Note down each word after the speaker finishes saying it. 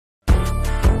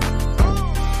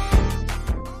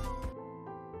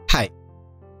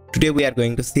Today we are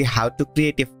going to see how to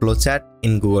create a flowchart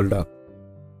in Google Docs.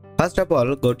 First of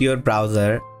all, go to your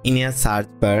browser. In your search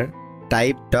bar,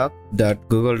 type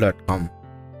doc.google.com.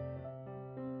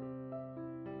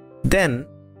 Then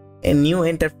a new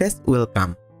interface will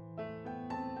come.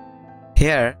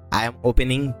 Here I am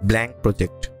opening blank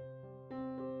project.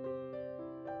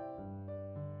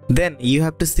 Then you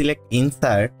have to select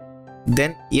insert.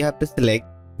 Then you have to select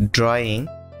drawing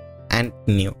and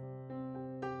new.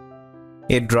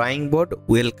 A drawing board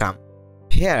will come.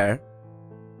 Here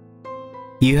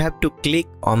you have to click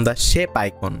on the shape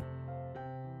icon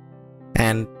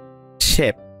and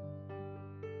shape.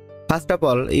 First of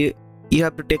all, you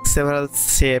have to take several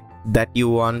shapes that you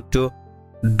want to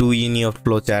do in your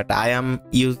flowchart. I am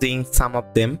using some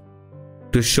of them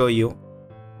to show you.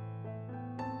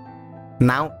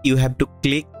 Now you have to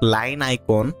click line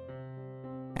icon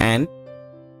and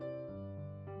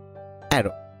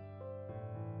arrow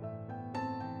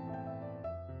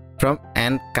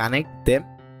and connect them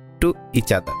to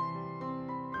each other.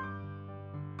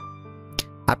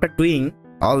 After doing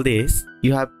all this,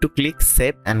 you have to click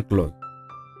save and close,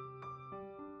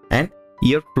 and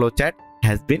your flowchart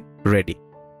has been ready.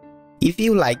 If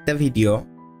you like the video,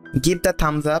 give the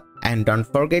thumbs up and don't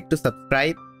forget to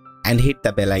subscribe and hit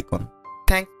the bell icon.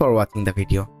 Thanks for watching the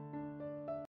video.